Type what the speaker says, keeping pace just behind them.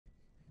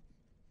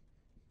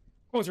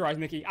Close your eyes,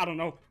 Nikki. I don't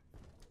know.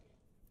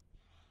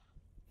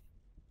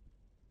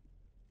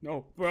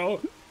 No, bro.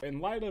 In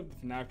light of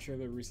the FNAF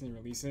trailer recently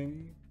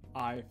releasing,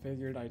 I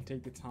figured I'd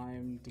take the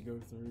time to go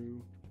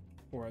through,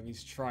 or at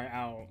least try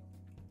out,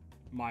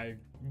 my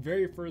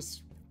very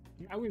first,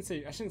 I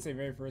shouldn't say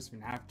very first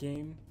FNAF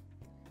game,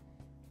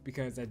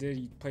 because I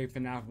did play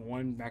FNAF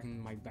 1 back in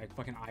my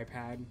fucking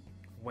iPad,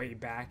 way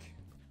back,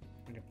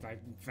 when like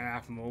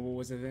FNAF Mobile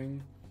was a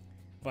thing.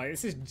 But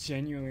this is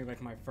genuinely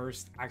like my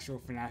first actual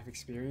FNAF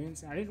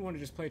experience. I didn't want to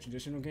just play a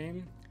traditional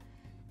game.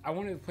 I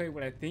wanted to play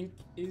what I think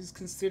is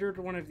considered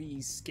one of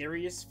the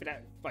scariest FNAF,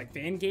 like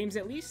fan games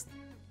at least,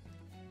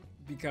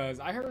 because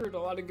I heard a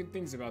lot of good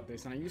things about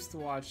this, and I used to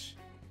watch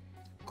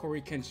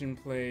Corey Kenshin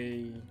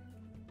play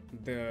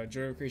the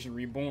Joy of Creation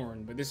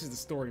Reborn, but this is the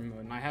story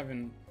mode, and I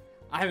haven't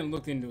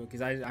looked into it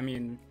because I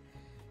mean,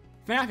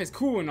 FNAF is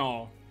cool and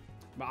all,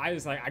 but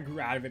I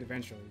grew out of it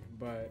eventually.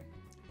 But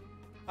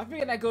I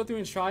figured I'd go through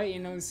and try it, you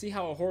know, and see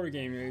how a horror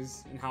game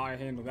is and how I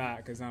handle that,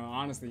 because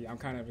honestly, I'm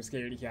kind of a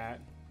scaredy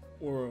cat,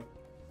 or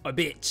a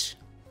bitch,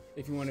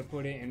 if you want to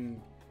put it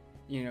in,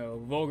 you know,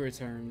 vulgar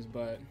terms.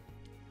 But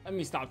let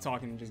me stop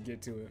talking and just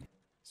get to it.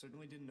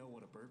 Certainly didn't know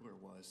what a burglar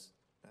was,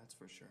 that's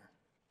for sure.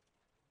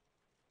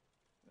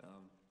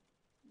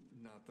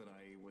 Not that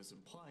I was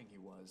implying he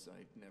was.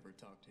 I'd never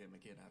talked to him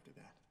again after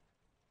that.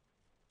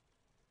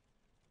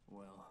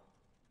 Well,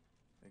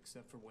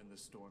 except for when the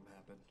storm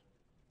happened.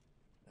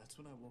 That's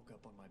when I woke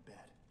up on my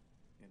bed,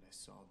 and I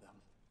saw them.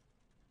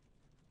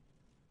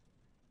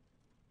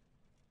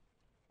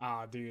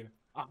 Ah, dude.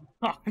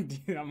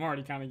 Dude, I'm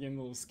already kind of getting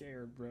a little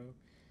scared, bro.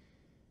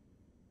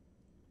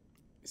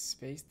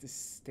 Space to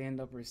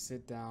stand up or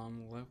sit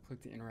down. Left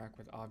click to interact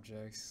with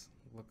objects.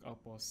 Look up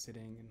while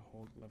sitting and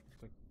hold left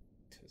click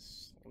to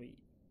sleep.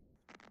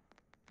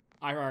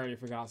 I already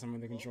forgot some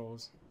of the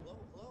controls.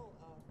 Hello,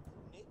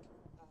 Nick.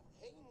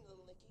 Hey,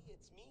 little Nicky,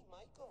 it's me,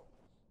 Michael.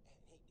 And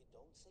hey,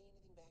 don't say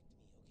anything back to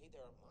me, okay? There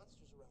are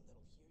monsters around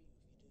that'll hear you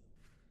if you do.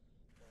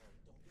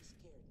 Don't be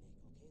scared, Nick,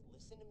 okay?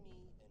 Listen to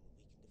me, and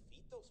we can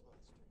defeat those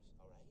monsters,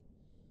 all right?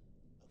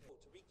 To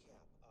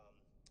recap,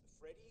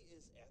 Freddy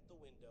is at the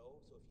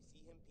window, so if you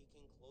see him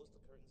peeking, close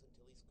the curtains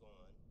until he's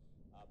gone.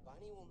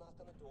 Bonnie will knock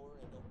on the door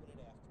and open it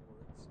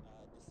afterwards.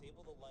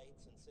 Disable the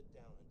lights and sit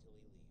down until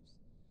he leaves.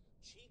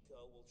 Chica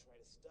will try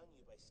to stun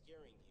you by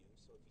scaring you,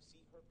 so if you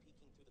see her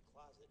peeking through the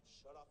closet,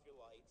 shut off your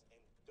lights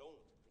and don't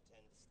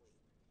pretend to sleep.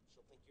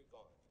 She'll think you're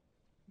gone.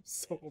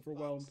 So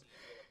overwhelmed. Foxy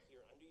will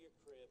appear under your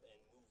crib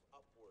and move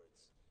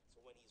upwards,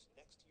 so when he's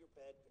next to your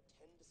bed,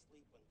 pretend to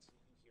sleep until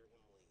you hear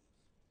him leave.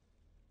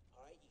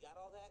 Alright, you got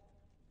all that?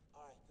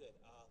 Alright, good.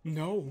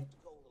 No. You have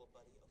to go, little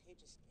buddy, okay?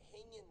 Just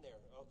hang in there.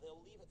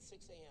 They'll leave at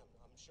 6 a.m.,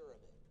 I'm sure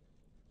of it.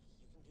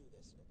 You can do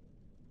this.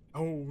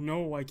 Oh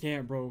no, I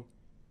can't, bro.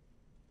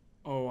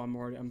 Oh,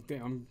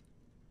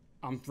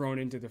 I'm thrown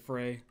into the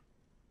fray.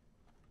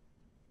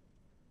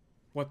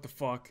 What the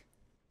fuck?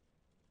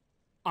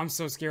 I'm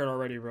so scared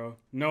already, bro.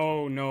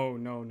 No,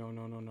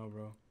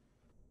 bro.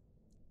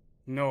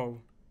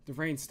 No. The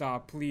rain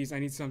stopped, please. I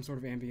need some sort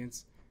of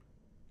ambience.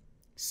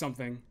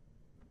 Something.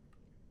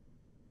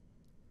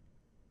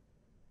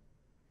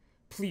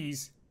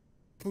 Please.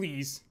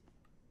 Please.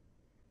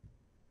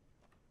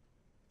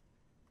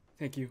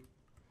 Thank you.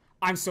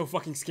 I'm so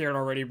fucking scared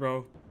already,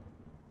 bro.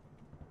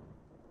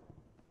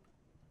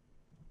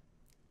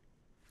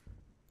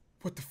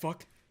 What the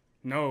fuck?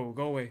 No,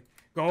 go away.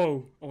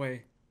 Go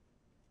away.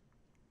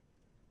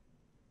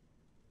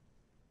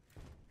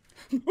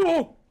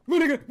 Oh!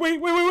 Nigga, wait!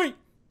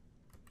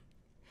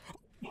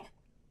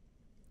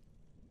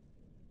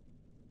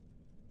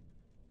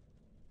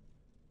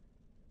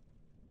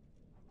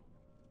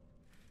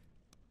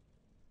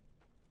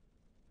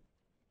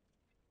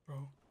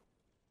 Bro.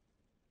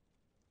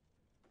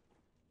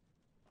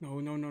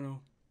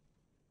 No.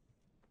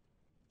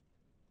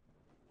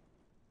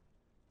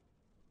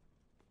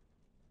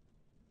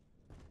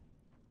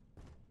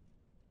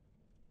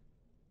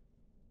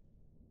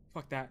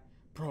 Fuck that.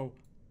 Bro.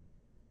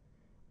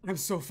 I'm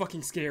so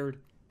fucking scared.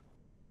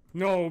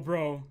 No,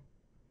 bro.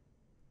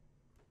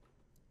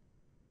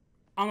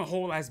 I'm a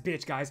whole ass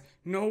bitch, guys.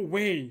 No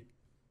way.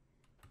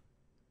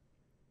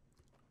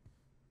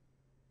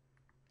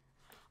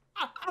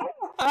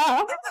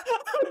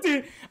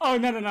 Dude. Oh,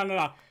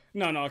 no.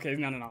 No, okay,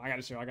 no. I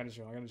gotta show.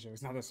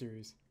 It's not that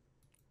serious.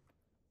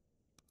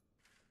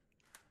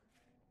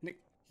 Nick.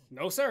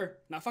 No, sir.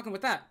 Not fucking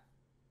with that.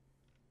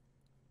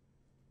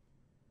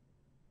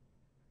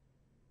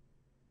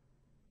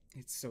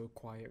 It's so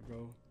quiet,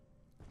 bro.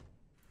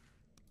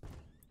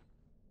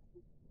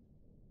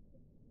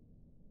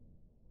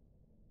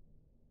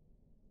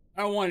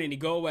 I don't want any.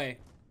 Go away.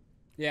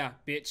 Yeah,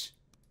 bitch.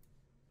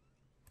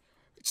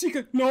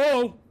 Chica,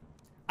 no!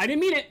 I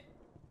didn't mean it!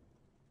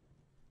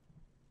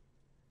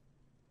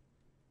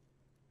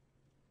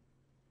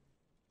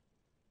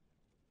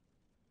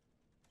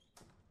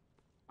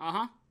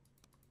 Uh-huh.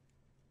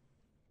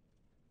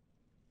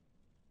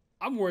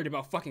 I'm worried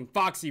about fucking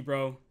Foxy,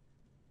 bro.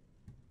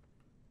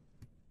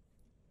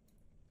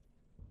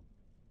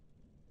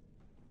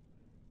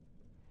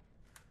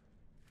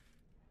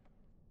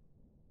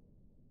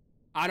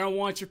 I don't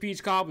want your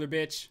peach cobbler,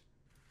 bitch.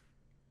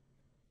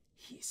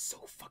 He is so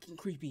fucking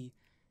creepy.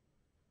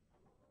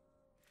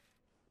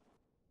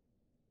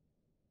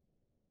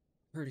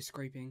 Heard his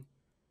scraping.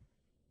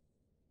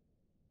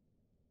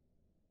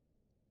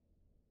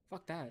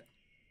 Fuck that.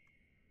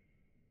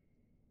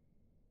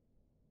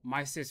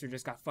 My sister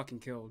just got fucking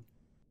killed.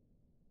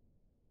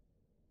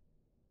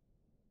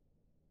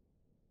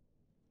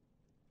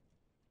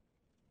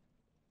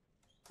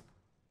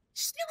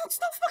 She looks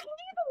so fucking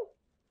evil.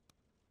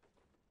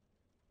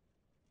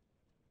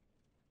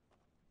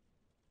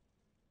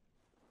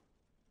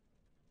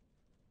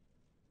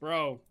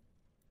 Bro.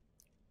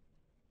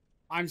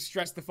 I'm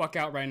stressed the fuck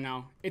out right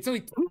now. It's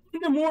only 2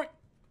 in the morning.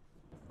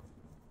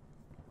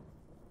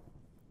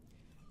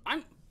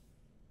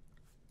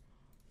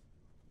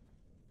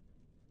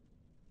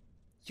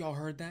 Y'all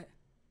heard that?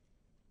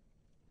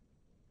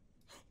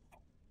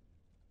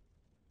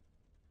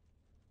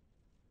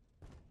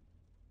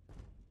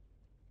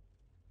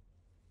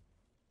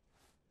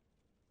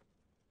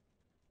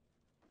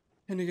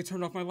 That nigga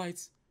turned off my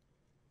lights.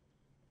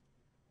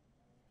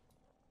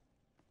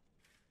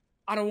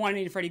 I don't want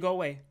any Freddy, go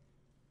away.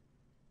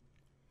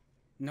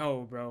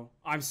 No, bro.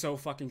 I'm so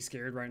fucking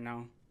scared right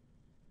now.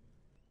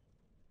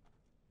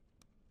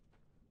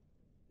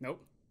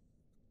 Nope.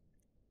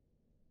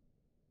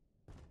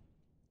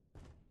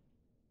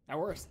 That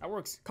works. That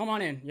works. Come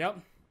on in. Yep.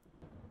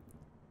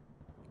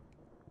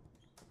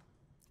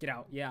 Get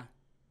out. Yeah.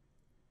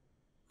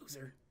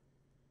 Loser.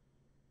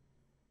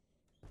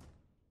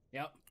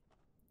 Yep.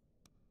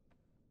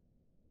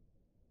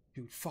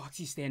 Dude,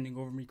 Foxy's standing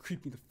over me,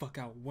 creeping the fuck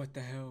out. What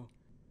the hell?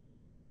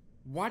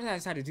 Why did I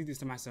decide to do this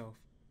to myself?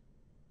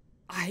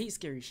 I hate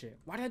scary shit.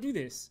 Why did I do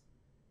this?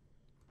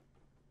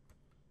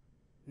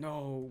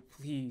 No,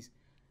 please.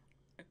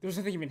 There's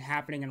nothing even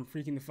happening and I'm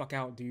freaking the fuck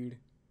out, dude.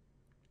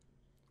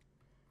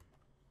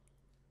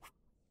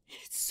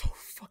 It's so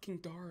fucking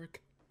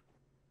dark.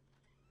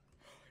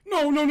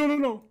 No, no, no, no,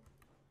 no.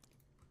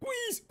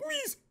 Please,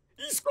 please.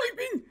 He's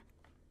scraping.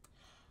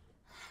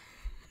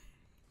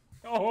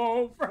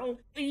 Oh, bro,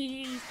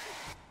 please.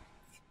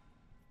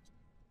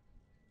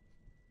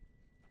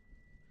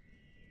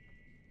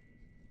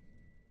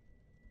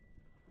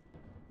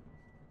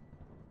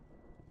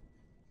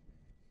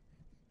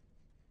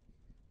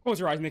 Close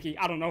your eyes, Nikki.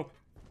 I don't know.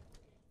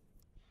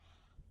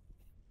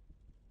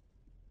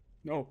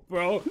 No,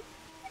 bro.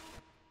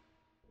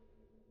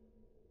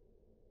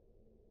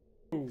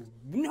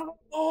 No!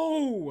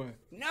 No!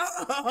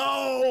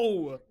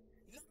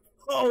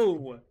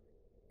 No!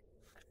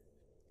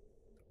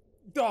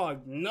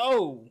 Dog,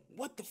 no!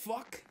 What the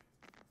fuck?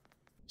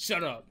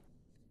 Shut up.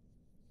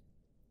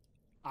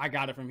 I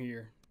got it from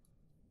here.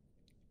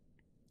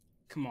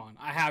 Come on,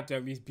 I have to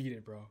at least beat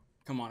it, bro.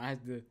 Come on, I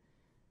have to.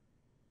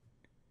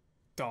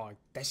 Dog,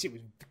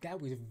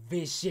 that was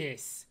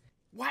vicious.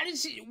 Why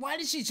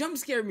did she jump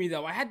scare me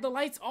though? I had the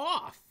lights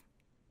off.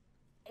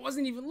 I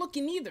wasn't even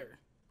looking either.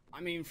 I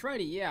mean,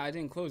 Freddy, yeah, I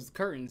didn't close the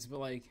curtains, but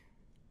like,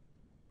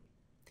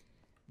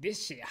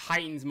 this shit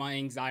heightens my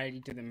anxiety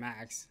to the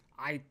max.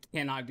 I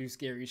cannot do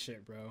scary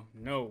shit, bro.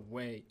 No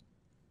way.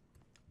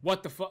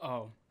 What the fuck?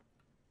 Oh.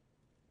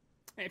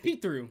 Hey,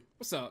 peek through.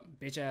 What's up,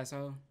 bitch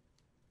asshole?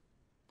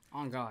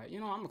 On God.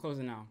 You know, I'm gonna close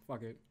it now.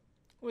 Fuck it.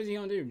 What is he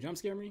gonna do? Jump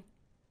scare me?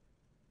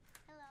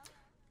 Hello.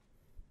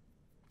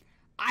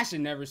 I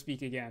should never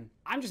speak again.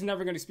 I'm just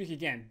never gonna speak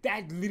again.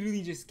 That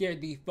literally just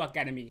scared the fuck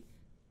out of me.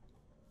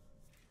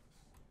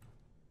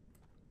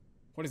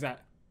 What is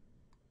that?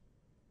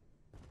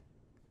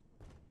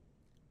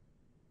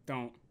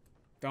 Don't,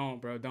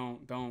 bro.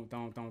 Don't.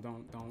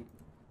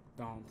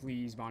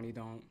 Please, Bonnie,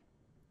 don't.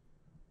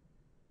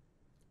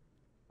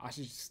 I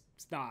should just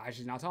stop. I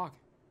should not talk.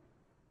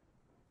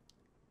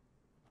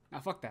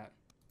 Nah, fuck that.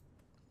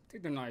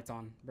 Take the lights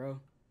on, bro.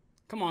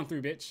 Come on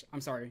through, bitch.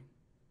 I'm sorry.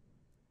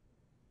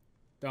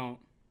 Don't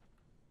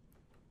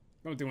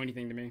do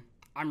anything to me.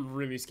 I'm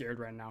really scared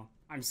right now.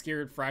 I'm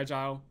scared,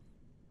 fragile.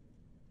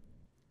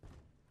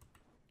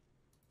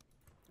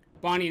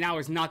 Bonnie, now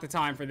is not the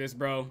time for this,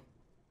 bro.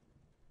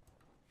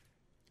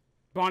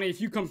 Bonnie, if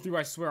you come through,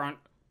 I swear on...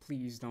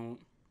 Please don't.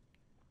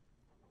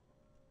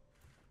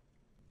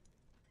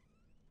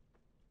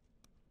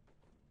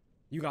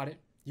 You got it.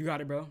 You got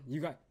it, bro.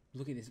 You got...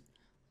 Look at this.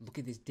 Look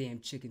at this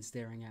damn chicken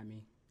staring at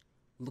me.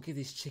 Look at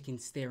this chicken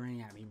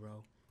staring at me,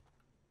 bro.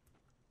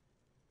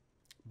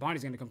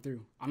 Bonnie's gonna come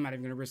through. I'm not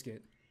even gonna risk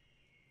it.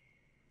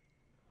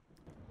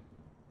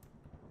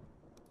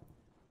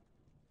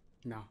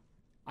 No.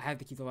 I have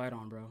to keep the light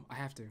on, bro. I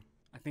have to.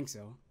 I think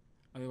so.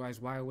 Otherwise,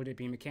 why would it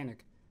be a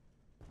mechanic?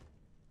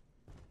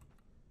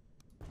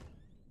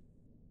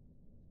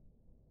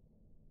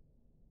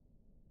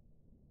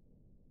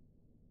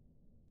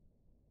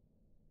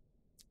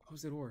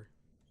 Close the door.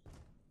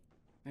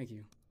 Thank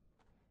you.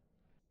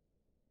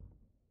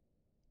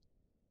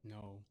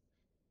 No.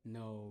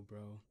 No,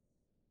 bro.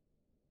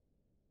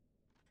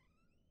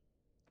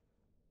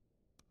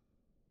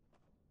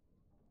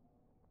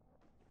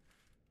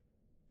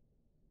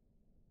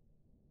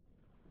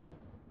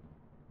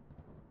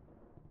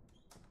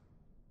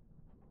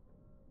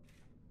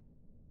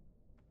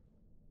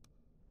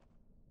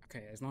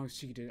 Okay, as long as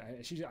she did,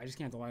 I just can't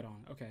have the light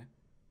on. Okay.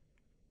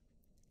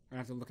 I don't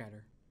have to look at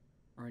her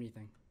or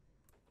anything.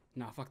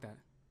 Nah, fuck that.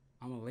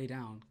 I'm gonna lay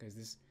down because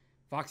this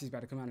Foxy's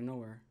about to come out of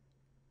nowhere.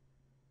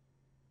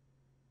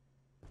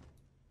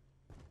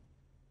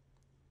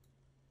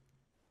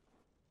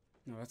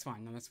 No, that's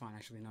fine. No, that's fine.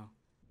 Actually, no.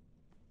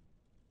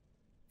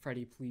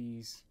 Freddy,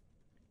 please.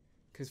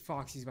 Because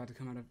Foxy's about to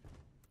come out of...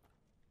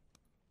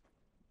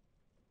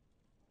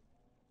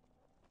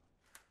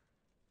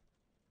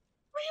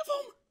 Three of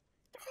them!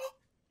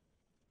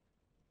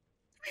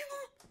 Three of them!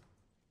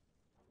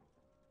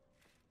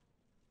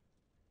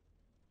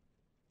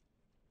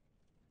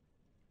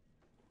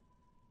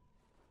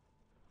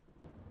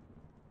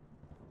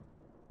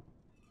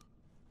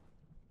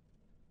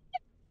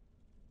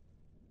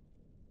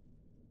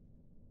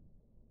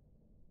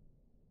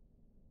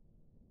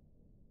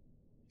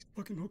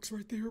 Fucking hooks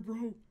right there,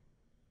 bro.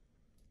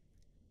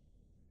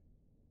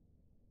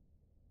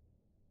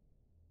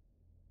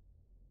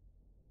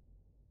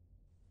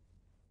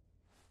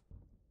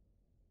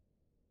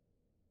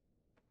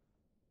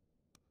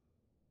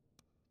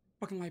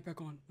 Fucking light back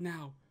on.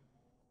 Now.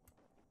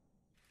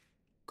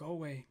 Go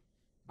away.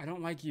 I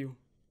don't like you.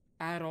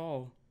 At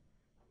all.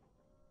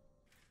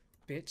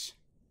 Bitch.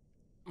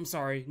 I'm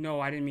sorry. No,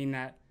 I didn't mean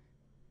that.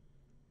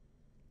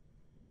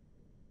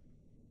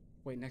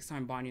 Wait, next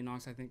time Bonnie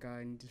knocks, I think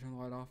I need to turn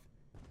the light off.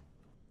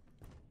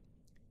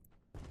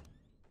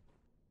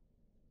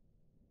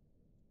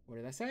 What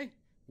did I say?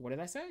 What did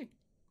I say?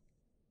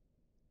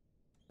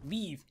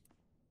 Leave.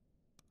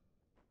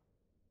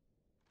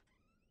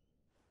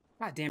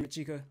 God damn it,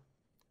 Chica.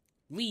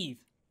 Leave.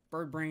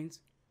 Bird brains.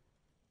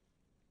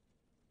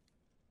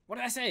 What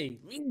did I say?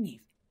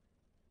 Leave.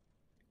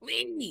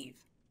 Leave.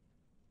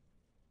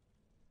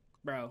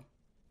 Bro,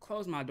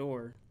 close my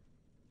door.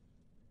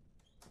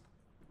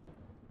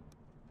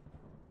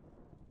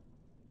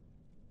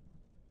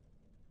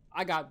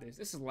 I got this.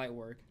 This is light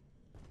work.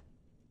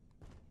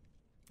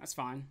 That's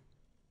fine.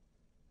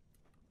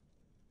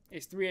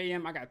 It's 3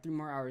 a.m. I got 3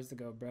 more hours to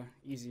go, bro.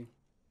 Easy.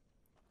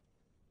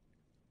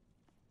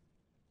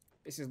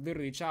 This is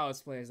literally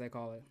child's play, as they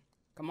call it.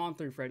 Come on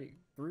through, Freddy.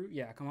 Through?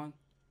 Yeah, come on.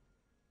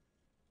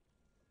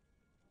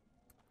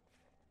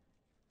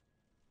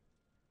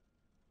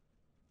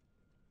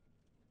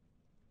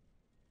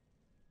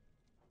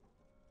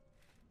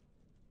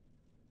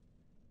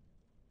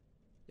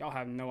 Y'all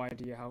have no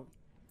idea how...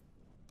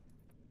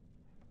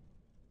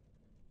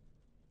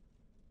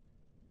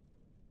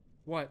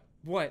 What?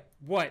 What?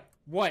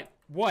 Why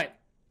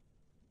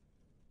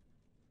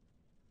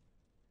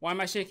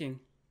am I shaking?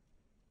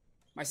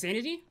 My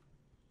sanity?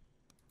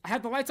 I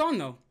have the lights on,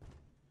 though.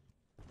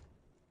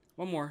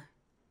 One more.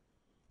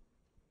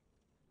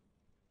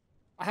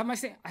 I have I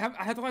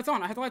have the lights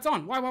on. I have the lights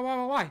on.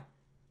 Why?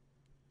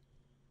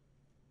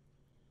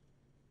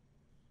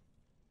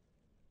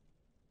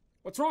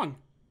 What's wrong?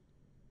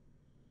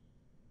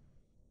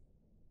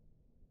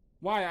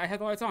 Why? I had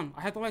the lights on.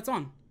 I had the lights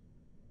on.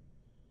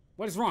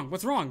 What is wrong?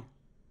 What's wrong?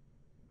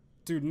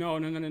 Dude,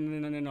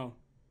 no.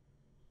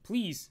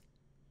 Please.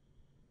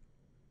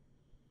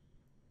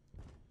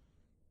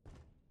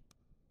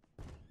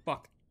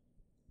 Fuck.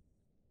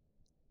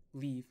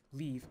 Leave.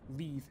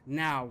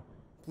 Now.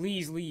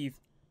 Please leave.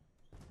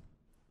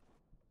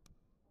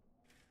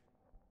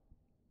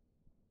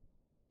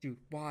 Dude,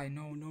 why?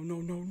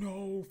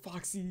 No,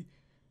 Foxy.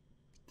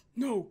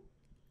 No.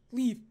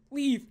 Leave.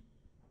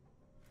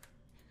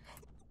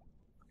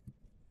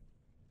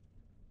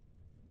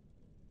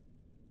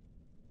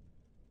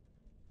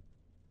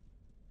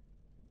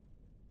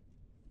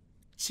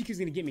 Chica's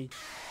gonna get me.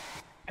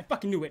 I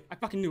fucking knew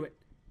it.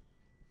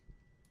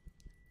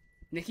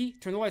 Nikki,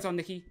 turn the lights on,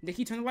 Nikki.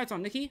 Nikki, turn the lights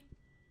on, Nikki.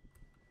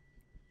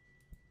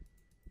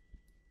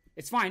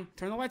 It's fine.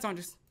 Turn the lights on.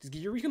 Just get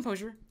your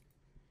recomposure.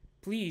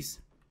 Please.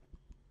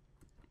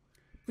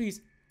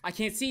 I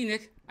can't see,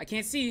 Nick. I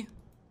can't see.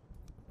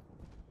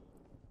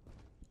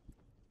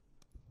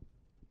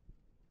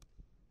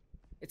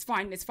 It's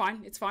fine.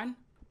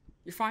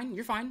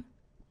 You're fine.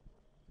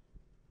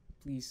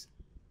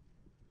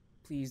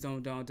 Please,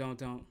 don't.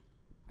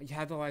 You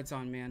have the lights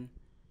on, man.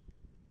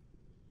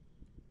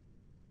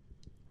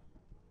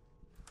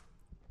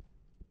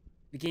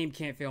 The game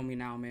can't fail me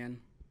now, man.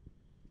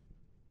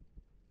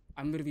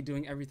 I'm literally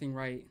doing everything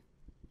right.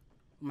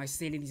 My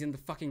sanity's in the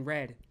fucking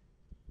red.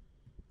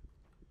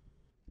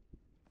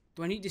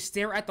 Do I need to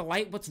stare at the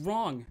light? What's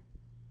wrong?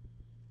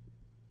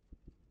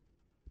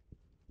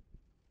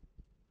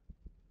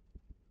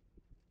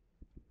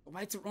 The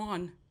lights are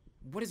on.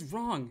 What is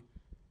wrong?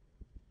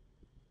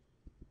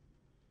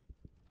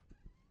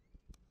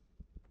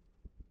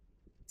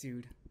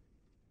 Dude.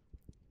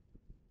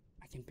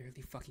 I can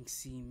barely fucking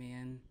see,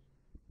 man.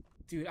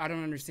 Dude, I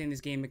don't understand this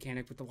game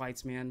mechanic with the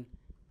lights, man.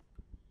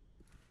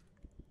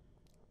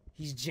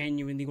 He's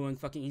genuinely going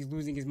fucking... He's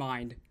losing his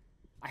mind.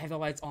 I have the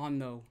lights on,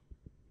 though.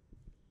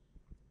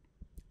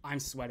 I'm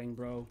sweating,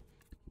 bro.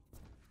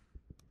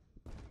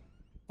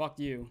 Fuck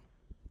you.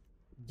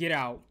 Get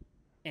out.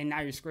 And now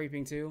you're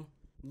scraping, too?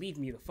 Leave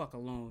me the fuck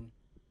alone.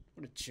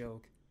 What a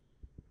joke.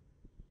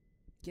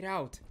 Get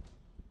out.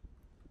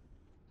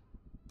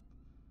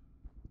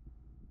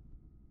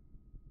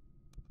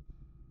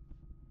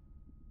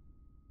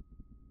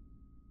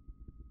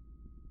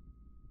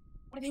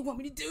 What do they want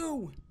me to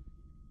do?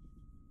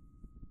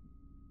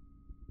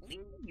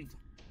 Leave.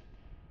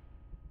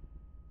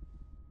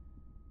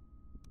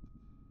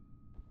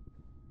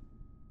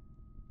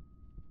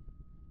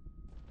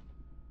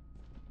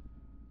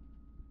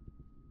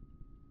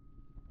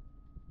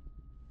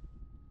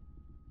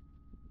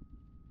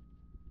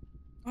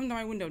 Come to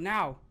my window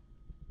now.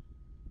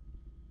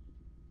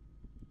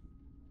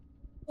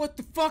 What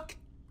the fuck?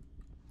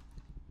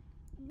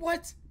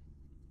 What?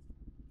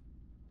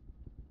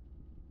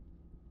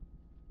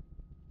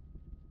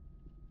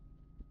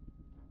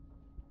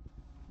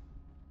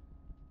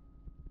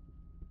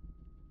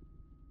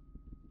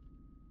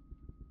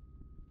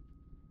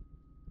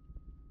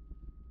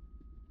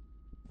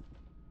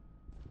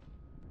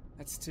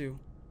 That's 2.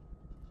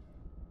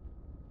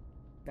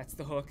 That's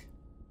the hook.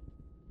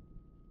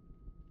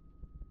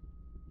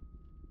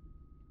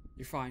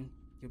 You're fine.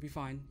 You'll be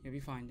fine. You'll be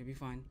fine. You'll be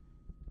fine.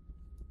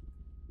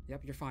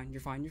 Yep, you're fine.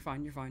 You're fine. You're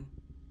fine. You're fine.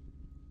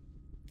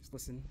 Just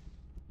listen.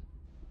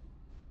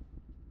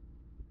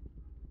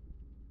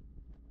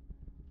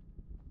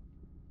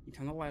 You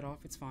turn the light off.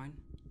 It's fine.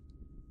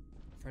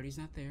 Freddy's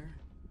not there.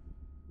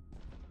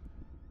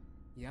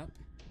 Yep.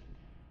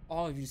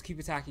 All of you just keep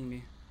attacking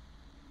me.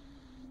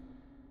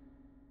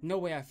 No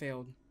way I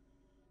failed.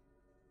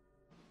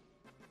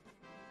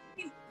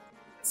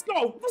 Let's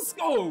go! Let's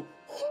go!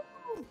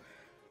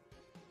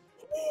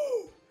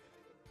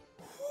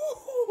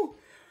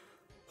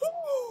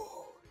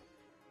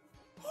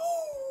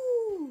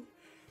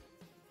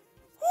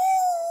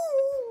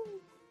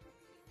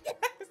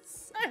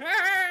 Yes!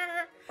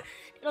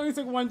 It only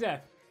took 1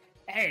 death.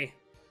 Hey.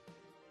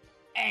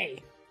 Hey.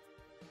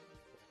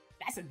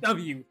 That's a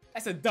W.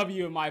 That's a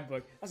W in my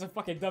book. That's a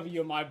fucking W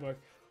in my book.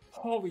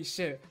 Holy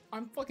shit.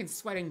 I'm fucking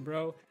sweating,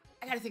 bro.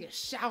 I gotta take a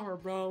shower,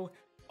 bro.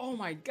 Oh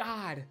my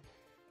god.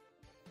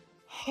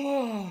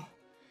 Oh.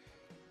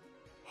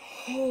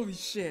 Holy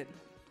shit.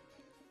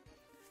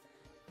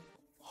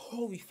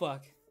 Holy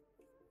fuck.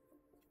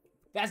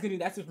 That's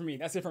it for me.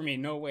 That's it for me.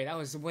 No way. That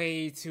was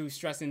way too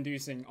stress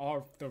inducing.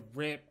 Off the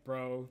rip,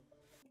 bro.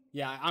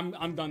 Yeah,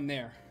 I'm done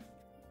there.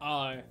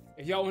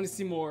 If y'all want to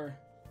see more,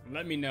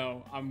 let me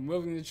know. I'm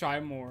willing to try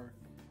more.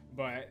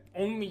 But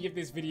only if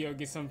this video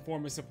gets some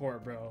form of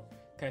support, bro.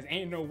 Cause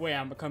ain't no way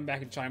I'm gonna come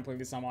back and try and play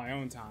this on my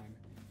own time.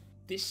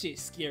 This shit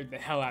scared the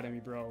hell out of me,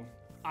 bro.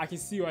 I can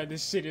see why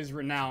this shit is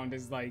renowned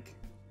as, like,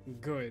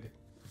 good.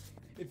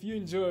 If you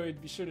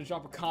enjoyed, be sure to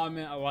drop a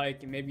comment, a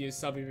like, and maybe a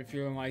sub if you're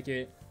feeling like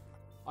it.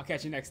 I'll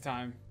catch you next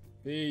time.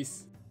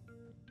 Peace.